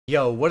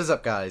Yo, what is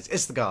up guys?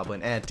 It's the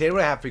Goblin, and today what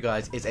I have for you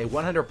guys is a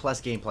 100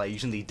 plus gameplay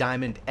using the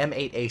Diamond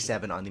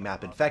M8A7 on the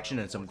map Infection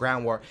and some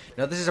Ground War.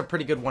 Now this is a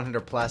pretty good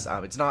 100 plus,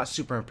 it's not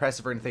super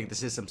impressive or anything,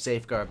 this is some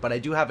Safeguard, but I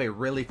do have a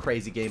really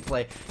crazy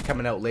gameplay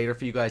coming out later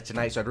for you guys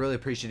tonight, so I'd really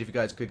appreciate if you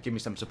guys could give me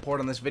some support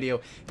on this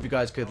video, if you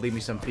guys could leave me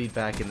some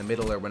feedback in the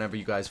middle or whenever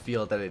you guys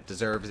feel that it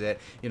deserves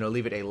it, you know,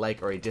 leave it a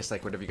like or a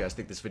dislike, whatever you guys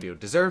think this video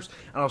deserves,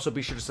 and also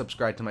be sure to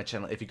subscribe to my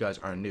channel if you guys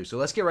are new. So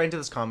let's get right into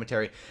this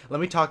commentary. Let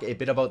me talk a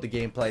bit about the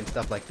gameplay and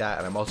stuff like that,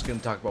 and I'm also going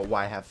to talk about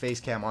why I have face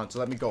cam on, so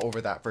let me go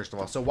over that first of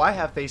all. So why I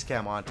have face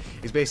cam on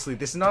is basically,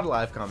 this is not a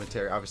live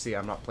commentary, obviously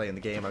I'm not playing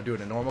the game, I'm doing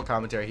a normal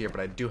commentary here,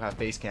 but I do have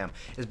face cam,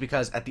 is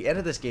because at the end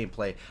of this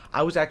gameplay,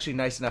 I was actually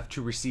nice enough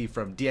to receive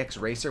from DX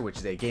Racer, which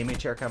is a gaming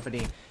chair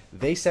company.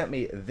 They sent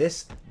me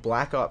this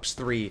Black Ops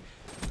 3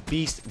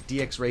 Beast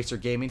DX Racer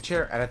gaming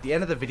chair, and at the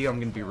end of the video I'm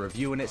going to be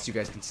reviewing it, so you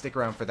guys can stick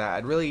around for that.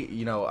 I'd really,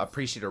 you know,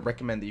 appreciate or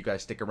recommend that you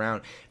guys stick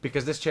around,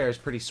 because this chair is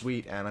pretty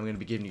sweet, and I'm going to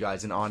be giving you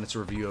guys an honest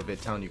review of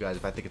it, telling you guys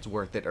if I think it's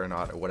worth it or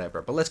not or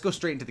whatever. But let's go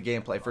straight into the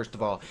gameplay first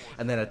of all,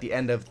 and then at the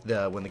end of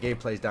when the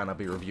gameplay is done, I'll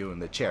be reviewing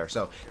the chair.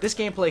 So this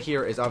gameplay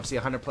here is obviously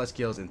 100 plus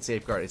kills in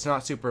Safeguard. It's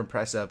not super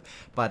impressive,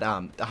 but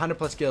 100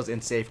 plus kills in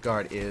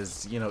Safeguard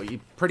is, you know,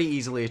 pretty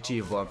easily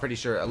achievable. I'm pretty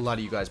sure a lot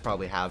of you guys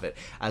probably have it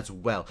as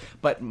well.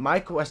 But my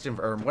question,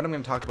 or what I'm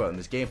going to talk about in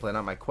this gameplay,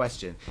 not my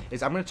question,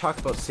 is I'm going to talk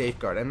about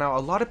Safeguard. And now a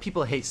lot of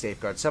people hate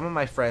Safeguard. Some of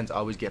my friends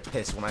always get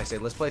pissed when I say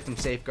let's play some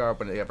Safeguard.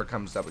 When it ever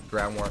comes up with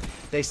Ground War,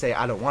 they say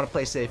I don't want to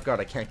play Safeguard,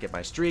 I can't get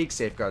my streaks,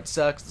 Safeguard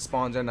sucks, the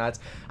spawns are nuts.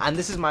 And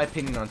this is my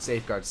opinion on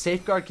Safeguard.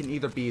 Safeguard can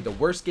either be the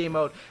worst game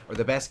mode or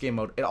the best game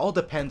mode. It all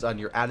depends on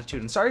your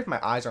attitude. And sorry if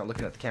my eyes aren't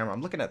looking at the camera,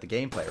 I'm looking at the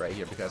gameplay right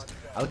here, because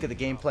I look at the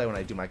gameplay when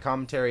I do my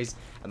commentaries,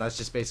 and that's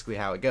just basically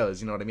how it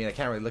goes, you know what I mean? I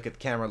can't really look at the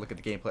camera, look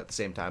at the gameplay at the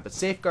same time. But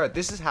Safeguard,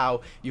 this is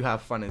how you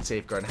have fun in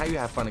Safeguard, and how you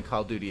have fun in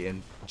Call of Duty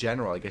in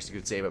general, I guess you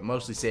could say, but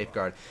mostly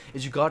Safeguard,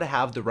 is you got to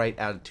have the right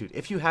attitude.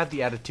 If you have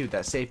the attitude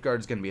that Safeguard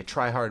is going to be a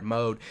try-hard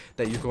mode,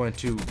 that you're going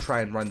to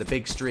try and run the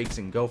big streaks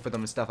and go for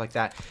them and stuff like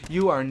that,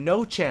 you are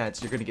no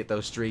chance you're going to get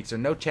those streaks, or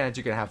no chance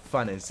you're going to have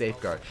fun in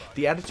Safeguard.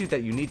 The attitude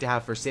that you need to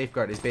have for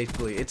Safeguard is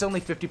basically, it's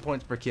only 50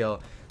 points per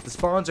kill. The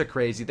spawns are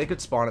crazy. They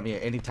could spawn at me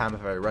at any time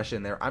if I rush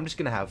in there. I'm just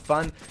going to have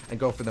fun and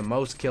go for the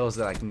most kills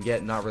that I can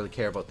get, not really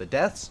care about the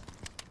deaths.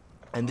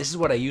 And this is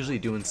what I usually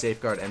do in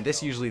Safeguard, and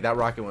this usually, that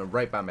rocket went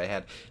right by my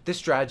head. This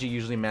strategy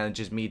usually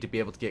manages me to be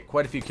able to get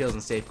quite a few kills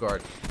in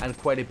Safeguard and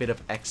quite a bit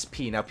of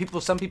XP. Now,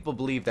 some people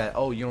believe that,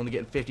 oh, you're only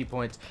getting 50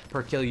 points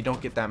per kill, you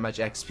don't get that much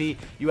XP.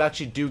 You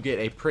actually do get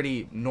a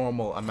pretty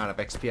normal amount of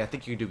XP. I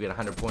think you do get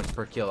 100 points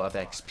per kill of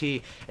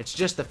XP. It's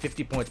just the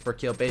 50 points per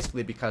kill,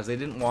 basically because they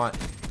didn't want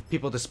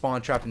people to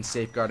spawn trapped in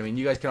Safeguard. I mean,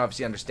 you guys can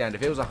obviously understand,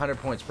 if it was 100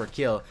 points per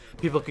kill,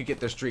 people could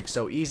get their streak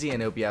so easy,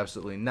 and it would be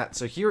absolutely nuts.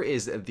 So here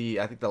is I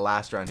think the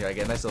last round here. I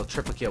get a nice little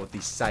triple kill with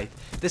the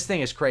Scythe. This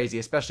thing is crazy,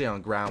 especially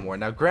on Ground War.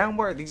 Now, Ground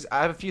War,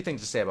 I have a few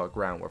things to say about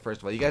Ground War.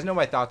 First of all, you guys know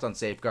my thoughts on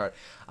Safeguard.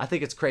 I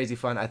think it's crazy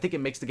fun. I think it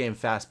makes the game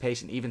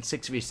fast-paced, and even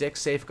 6v6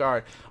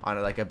 Safeguard on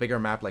like a bigger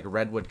map like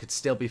Redwood could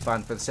still be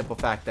fun, for the simple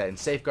fact that in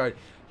Safeguard,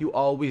 you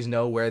always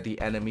know where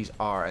the enemies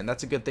are, and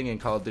that's a good thing in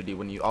Call of Duty.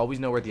 When you always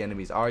know where the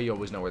enemies are, you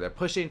always know where they're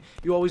pushing,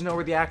 you always know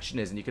where the action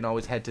is, and you can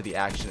always head to the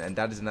action, and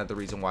that is another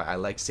reason why I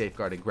like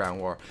Safeguard in Ground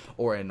War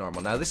or in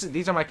normal. Now,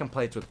 these are my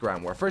complaints with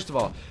Ground War. First of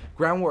all,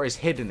 Ground War is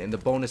hidden in the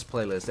bonus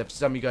playlist. If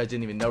some of you guys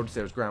didn't even notice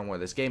there was Ground War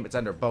in this game, it's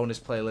under bonus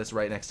playlist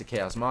right next to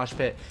Chaos Mosh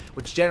Pit,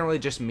 which generally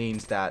just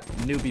means that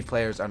newbie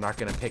players are not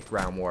going to pick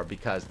Ground War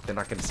because they're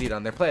not going to see it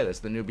on their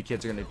playlist. The newbie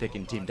kids are going to be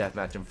picking Team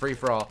Deathmatch and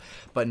Free-for-all,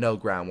 but no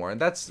Ground War,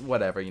 and that's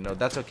whatever, you know,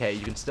 that's okay.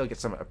 You can still get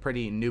some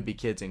pretty newbie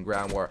kids in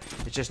Ground War.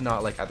 It's just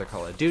not like other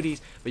Call of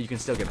Duties, but you can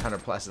still get 100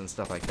 plus and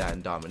stuff like that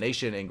in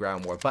Domination in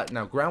Ground War. But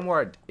now Ground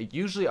War, it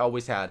usually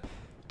always had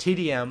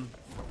TDM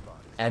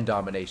and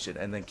Domination,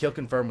 and then Kill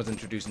Confirm was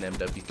introduced in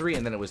MW3,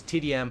 and then it was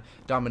TDM,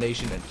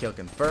 Domination, and Kill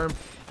Confirm,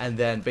 and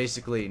then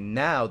basically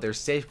now there's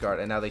Safeguard,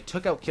 and now they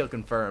took out Kill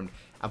Confirmed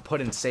and put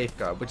in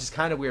Safeguard, which is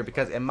kind of weird,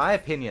 because in my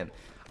opinion,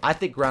 I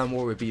think Ground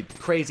War would be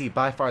crazy,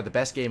 by far the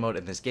best game mode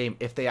in this game,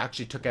 if they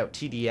actually took out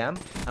TDM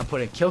and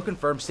put in Kill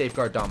Confirm,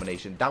 Safeguard,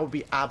 Domination. That would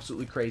be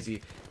absolutely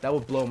crazy. That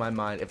would blow my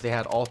mind if they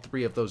had all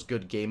three of those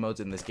good game modes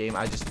in this game.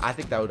 I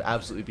think that would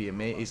absolutely be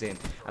amazing,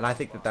 and I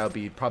think that would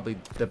be probably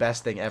the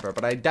best thing ever.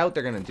 But I doubt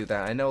they're going to do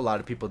that. I know a lot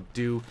of people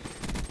do.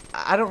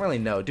 I don't really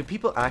know. Do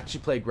people actually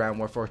play Ground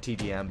War for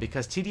TDM?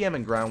 Because TDM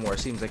and Ground War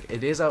seems like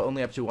it is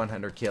only up to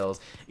 100 kills.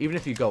 Even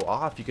if you go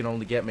off, you can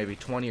only get maybe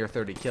 20 or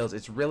 30 kills.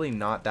 It's really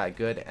not that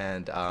good,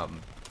 and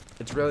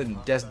it really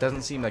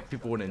doesn't seem like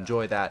people would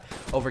enjoy that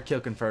over Kill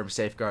Confirm,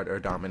 Safeguard, or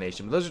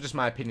Domination. But those are just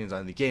my opinions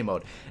on the game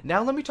mode.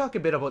 Now let me talk a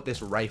bit about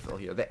this rifle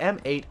here, the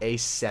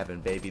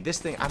M8A7, baby. This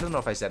thing, I don't know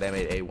if I said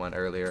M8A1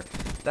 earlier.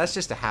 That's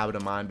just a habit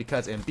of mine,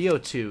 because in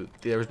BO2,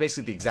 there was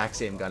basically the exact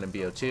same gun in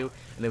BO2,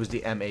 and it was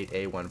the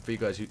M8A1, for you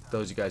guys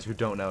those of you guys who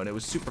don't know, and it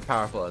was super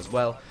powerful as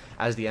well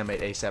as the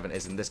M8A7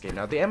 is in this game.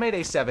 Now, the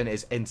M8A7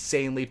 is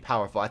insanely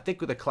powerful. I think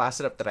with the class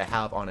setup that I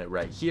have on it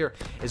right here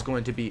is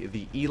going to be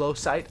the ELO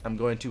sight. I'm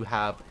going to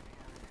have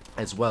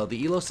as well,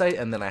 the elo sight,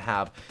 and then I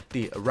have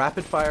the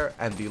rapid fire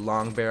and the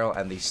long barrel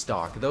and the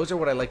stock. Those are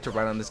what I like to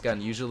run on this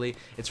gun usually.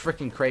 It's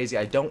freaking crazy.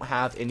 I don't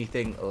have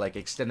anything like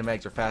extended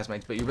mags or fast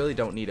mags, but you really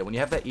don't need it. When you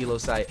have that elo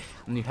sight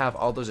and you have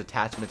all those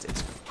attachments,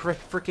 it's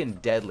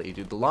freaking deadly,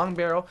 dude. The long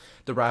barrel,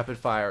 the rapid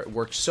fire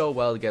work so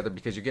well together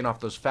because you're getting off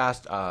those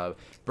fast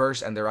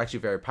bursts, and they're actually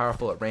very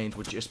powerful at range,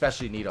 which you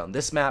especially need on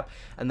this map.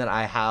 And then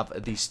I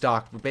have the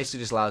stock, which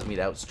basically just allows me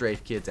to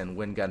outstrafe kids and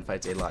win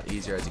gunfights a lot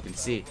easier. As you can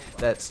see,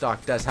 that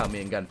stock does help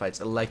me in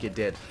gunfights like it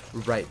did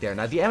right there.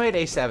 Now the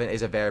M8A7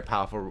 is a very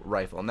powerful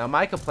rifle. Now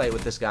my complaint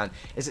with this gun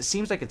is it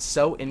seems like it's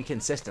so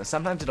inconsistent.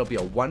 Sometimes it'll be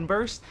a 1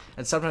 burst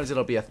and sometimes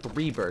it'll be a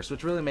 3 burst,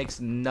 which really makes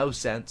no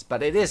sense,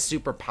 but it is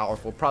super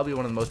powerful, probably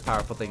one of the most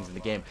powerful things in the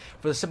game,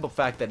 for the simple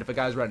fact that if a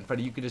guy's right in front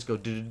of you, you can just go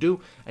do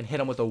and hit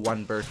him with a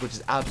 1 burst, which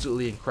is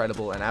absolutely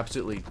incredible and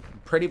absolutely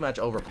pretty much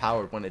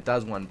overpowered when it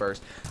does 1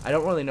 burst. I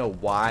don't really know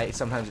why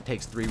sometimes it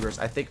takes 3 bursts.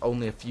 I think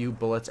only a few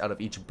bullets out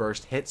of each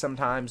burst hit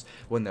sometimes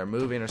when they're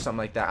moving or something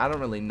like that. I don't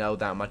really know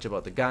that much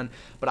about the gun,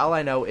 but all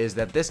I know is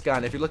that this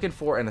gun, if you're looking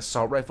for an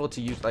assault rifle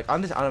to use, like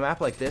on a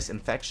map like this,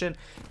 Infection,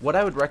 what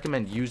I would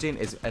recommend using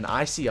is an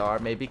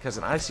ICR, maybe, because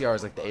an ICR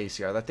is like the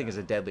ACR. That thing is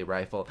a deadly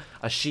rifle.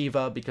 A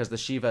Shiva, because the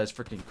Shiva is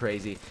freaking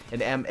crazy. An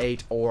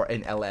M8 or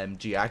an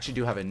LMG. I actually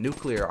do have a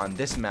nuclear on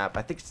this map.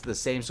 I think it's the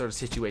same sort of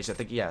situation. I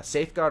think, yeah,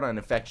 Safeguard on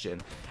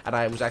Infection, and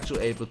I was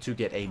actually able to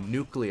get a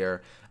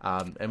nuclear.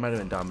 It might have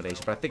been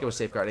Domination, but I think it was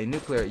Safeguard, a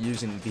nuclear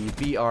using the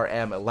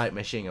BRM light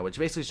machine gun, which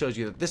basically shows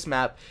you that this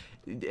map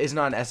is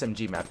not an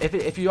SMG map.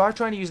 If you are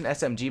trying to use an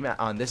SMG map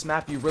on this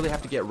map, you really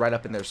have to get right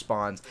up in their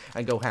spawns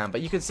and go ham.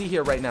 But you can see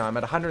here right now, I'm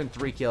at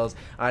 103 kills.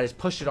 I just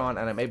push it on,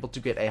 and I'm able to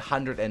get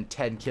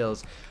 110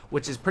 kills,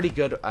 which is pretty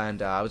good,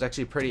 and I was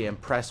actually pretty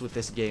impressed with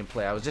this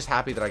gameplay. I was just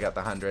happy that I got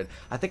the 100.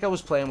 I think I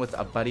was playing with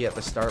a buddy at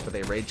the start, but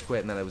they rage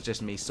quit, and then it was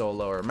just me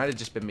solo, or it might have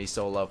just been me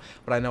solo,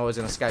 but I know I was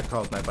in a Skype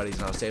call with my buddies,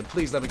 and I was saying,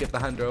 please let me get the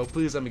hundo,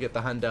 please let me get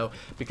the hundo,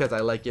 because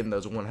I like getting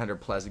those 100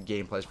 plus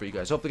gameplays for you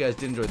guys. Hope you guys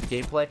did enjoy the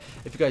gameplay.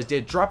 If you guys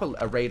did, drop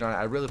a rate on it.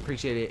 I really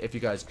appreciate it if you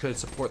guys could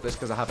support this,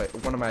 because I have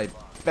one of my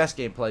best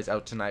gameplays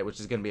out tonight, which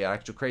is going to be an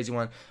actual crazy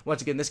one.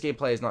 Once again, this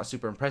gameplay is not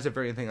super impressive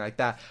or anything like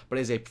that, but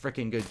it is a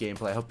freaking good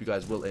gameplay. I hope you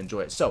guys will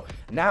enjoy it. So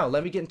now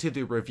let me get into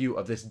the review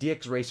of this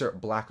DX Racer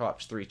Black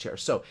Ops 3 chair.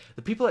 So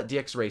the people at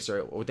DX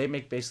Racer, they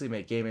basically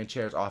make gaming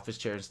chairs, office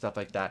chairs, and stuff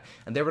like that,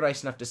 and they were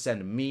nice enough to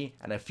send me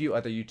and a few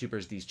other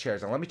YouTubers these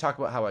chairs. And let me talk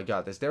about how I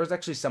got this. There was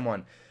actually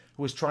someone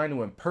who was trying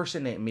to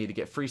impersonate me to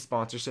get free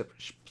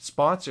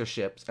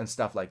sponsorships and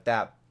stuff like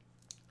that.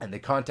 And they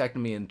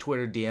contacted me in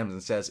Twitter DMs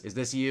and says, is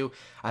this you?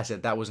 I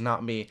said, that was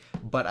not me,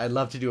 but I'd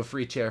love to do a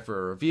free chair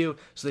for a review.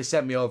 So they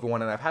sent me over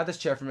one, and I've had this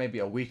chair for maybe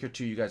a week or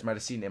two. You guys might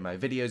have seen it in my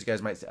videos. You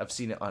guys might have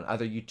seen it on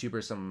other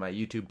YouTubers. Some of my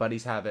YouTube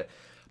buddies have it.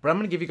 But I'm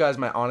going to give you guys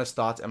my honest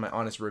thoughts and my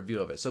honest review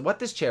of it. So what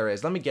this chair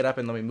is, let me get up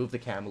and let me move the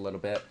cam a little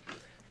bit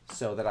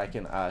so that I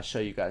can show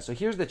you guys. So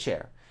here's the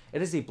chair.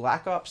 It is the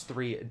Black Ops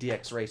 3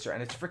 DX Racer,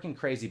 and it's freaking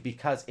crazy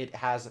because it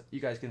has, you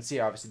guys can see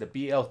obviously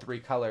the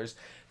BO3 colors,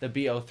 the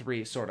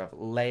BO3 sort of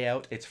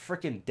layout. It's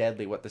freaking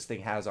deadly what this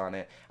thing has on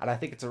it, and I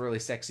think it's a really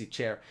sexy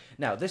chair.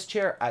 Now, this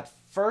chair, at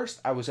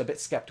first, I was a bit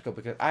skeptical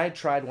because I had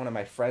tried one of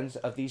my friends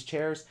of these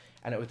chairs,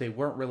 and they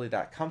weren't really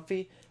that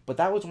comfy, but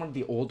that was one of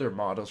the older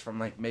models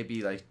from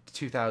maybe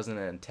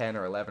 2010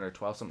 or 11 or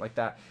 12, something like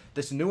that.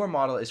 This newer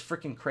model is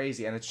freaking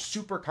crazy, and it's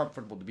super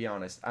comfortable, to be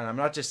honest. And I'm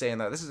not just saying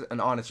that. This is an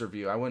honest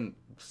review. I wouldn't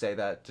say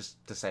that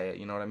just to say it,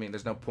 you know what I mean?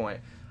 There's no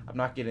point. I'm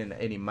not getting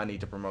any money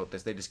to promote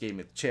this. They just gave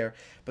me the chair.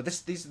 But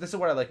this is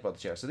what I like about the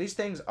chair. So these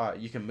things,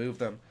 you can move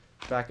them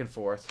back and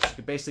forth. You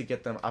can basically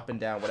get them up and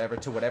down, whatever,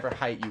 to whatever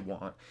height you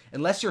want.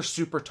 Unless you're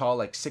super tall,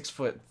 like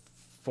 6'4"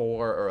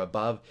 or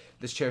above,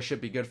 this chair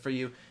should be good for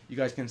you. You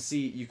guys can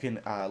see, you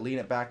can lean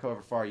it back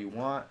however far you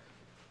want.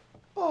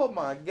 Oh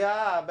my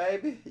god,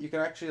 baby. You can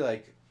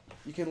actually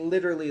you can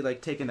literally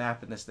take a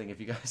nap in this thing if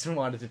you guys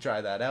wanted to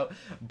try that out.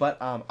 But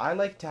I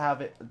like to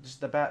have it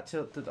just the back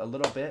tilted a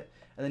little bit,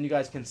 and then you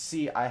guys can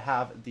see I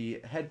have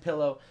the head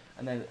pillow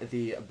and then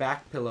the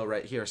back pillow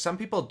right here. Some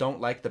people don't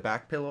like the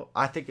back pillow.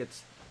 I think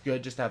it's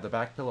good just to have the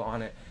back pillow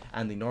on it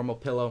and the normal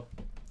pillow.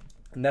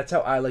 And that's how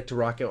I like to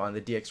rock out on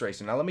the DX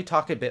Racer. Now let me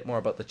talk a bit more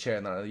about the chair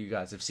now that you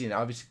guys have seen it.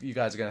 Obviously you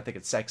guys are going to think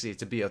it's sexy.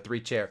 It's a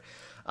BO3 chair.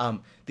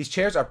 These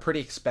chairs are pretty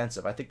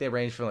expensive. I think they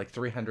range from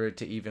 $300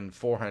 to even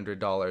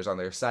 $400 on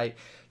their site.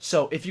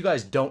 So if you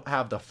guys don't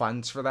have the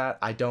funds for that,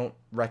 I don't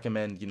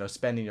recommend,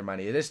 spending your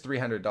money. It is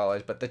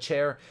 $300, but the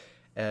chair,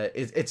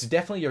 it's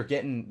definitely, you're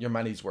getting your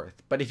money's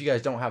worth. But if you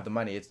guys don't have the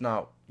money, it's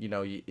not,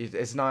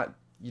 it's not,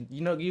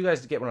 you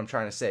guys get what I'm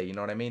trying to say, you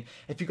know what I mean?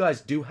 If you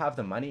guys do have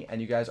the money and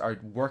you guys are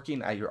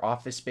working at your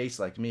office space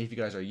like me, if you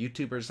guys are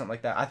YouTubers or something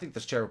like that, I think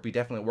this chair would be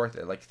definitely worth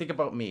it. Think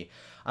about me.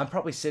 I'm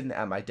probably sitting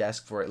at my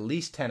desk for at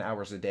least 10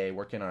 hours a day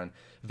working on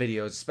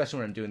videos, especially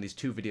when I'm doing these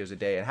 2 videos a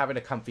day, and having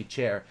a comfy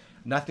chair,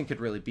 nothing could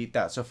really beat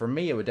that. So for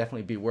me, it would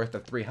definitely be worth the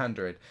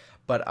 $300.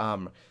 But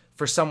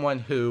for someone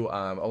who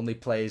only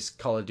plays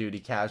Call of Duty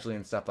casually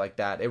and stuff like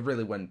that, it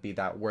really wouldn't be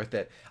that worth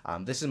it.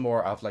 This is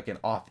more of like an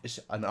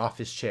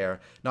office chair,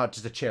 not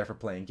just a chair for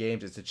playing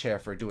games. It's a chair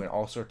for doing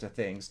all sorts of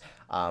things.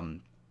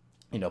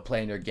 You know,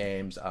 playing your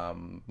games,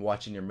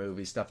 watching your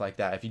movies, stuff like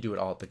that, if you do it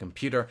all at the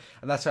computer.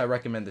 And that's why I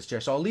recommend this chair.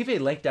 So I'll leave a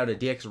link down to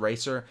DX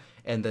Racer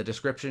in the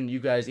description. You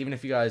guys, even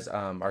if you guys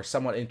are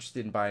somewhat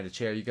interested in buying a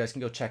chair, you guys can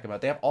go check them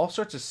out. They have all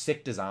sorts of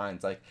sick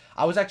designs. Like,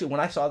 I was actually, when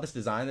I saw this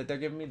design that they're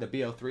giving me, the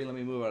BO3, let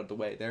me move out of the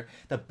way there.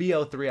 The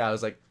BO3, I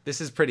was like, this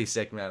is pretty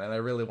sick, man. And I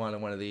really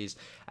wanted one of these.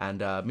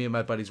 And me and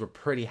my buddies were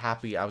pretty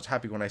happy. I was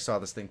happy when I saw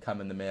this thing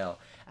come in the mail.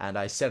 And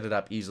I set it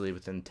up easily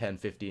within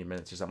 10-15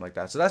 minutes or something like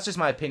that. So that's just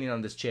my opinion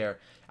on this chair.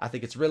 I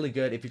think it's really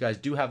good. If you guys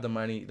do have the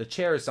money, the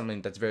chair is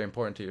something that's very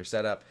important to your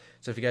setup.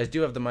 So if you guys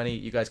do have the money,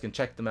 you guys can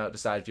check them out,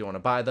 decide if you want to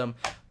buy them.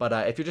 But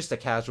if you're just a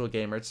casual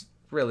gamer, it's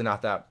really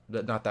not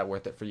that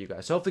worth it for you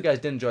guys. So hopefully you guys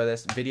did enjoy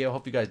this video.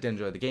 Hope you guys did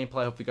enjoy the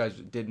gameplay. Hope you guys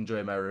did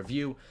enjoy my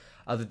review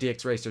of the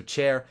DX Racer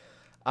chair.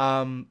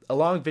 A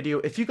long video.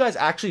 If you guys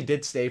actually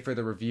did stay for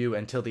the review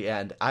until the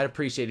end, I'd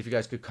appreciate if you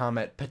guys could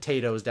comment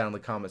potatoes down in the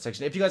comment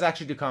section. If you guys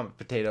actually do comment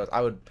potatoes, I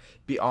would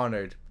be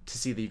honored to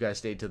see that you guys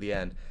stayed till the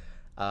end.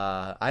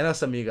 I know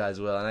some of you guys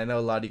will, and I know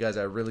a lot of you guys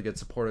are really good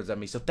supporters of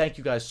me, so thank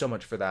you guys so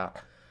much for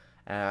that.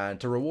 And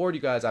to reward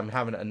you guys, I'm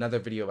having another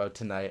video out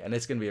tonight, and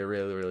it's going to be a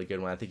really, really good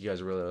one. I think you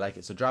guys will really like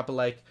it, so drop a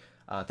like.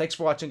 Thanks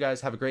for watching,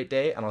 guys. Have a great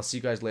day, and I'll see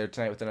you guys later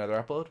tonight with another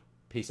upload.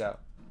 Peace out.